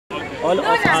all of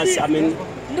us, I mean,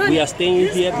 we are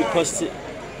staying here because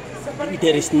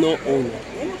there is no owner.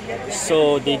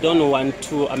 So they don't want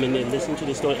to, I mean, listen to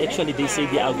the story. Actually, they say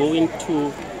they are going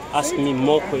to ask me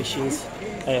more questions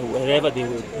wherever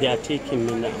they are taking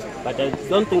me now. But I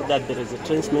don't think that there is a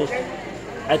transmission.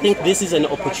 I think this is an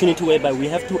opportunity whereby we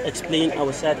have to explain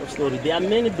our side of story. There are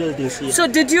many buildings here. So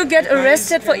did you get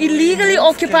arrested for illegally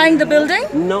occupying the building?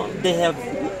 No, they have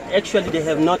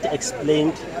not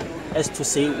explained as to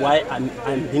say why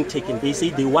I'm being taken. They say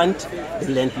they want the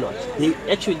landlord. They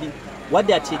actually, what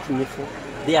they are taking me for,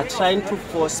 they are trying to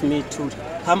force me to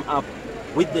come up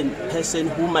with the person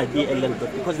who might be a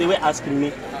landlord, because they were asking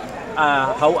me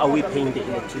how are we paying the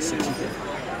electricity.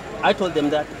 I told them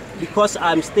that because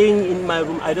I'm staying in my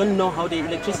room, I don't know how the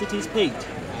electricity is paid.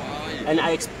 And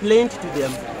I explained to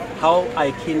them how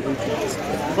I came into this.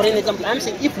 For an example, I'm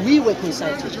saying if we were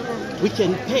consulted, we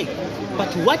can pay.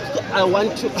 But what I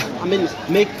want to,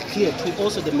 make clear to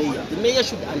also the mayor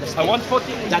should understand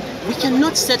that we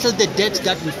cannot settle the debt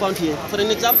that we found here. For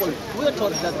an example, we are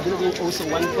told that the building also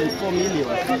 1.4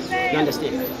 million. You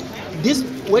understand? This,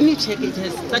 when you check, it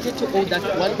has started to owe that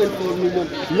 1.4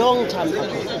 million long time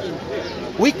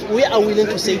ago. We are willing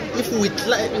to say if we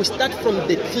start from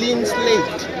the clean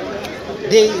slate,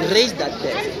 they raise that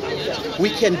debt, we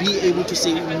can be able to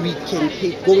say we can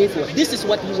pay going forward. This is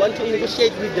what we want to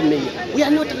negotiate with the mayor. We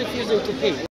are not refusing to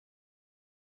pay.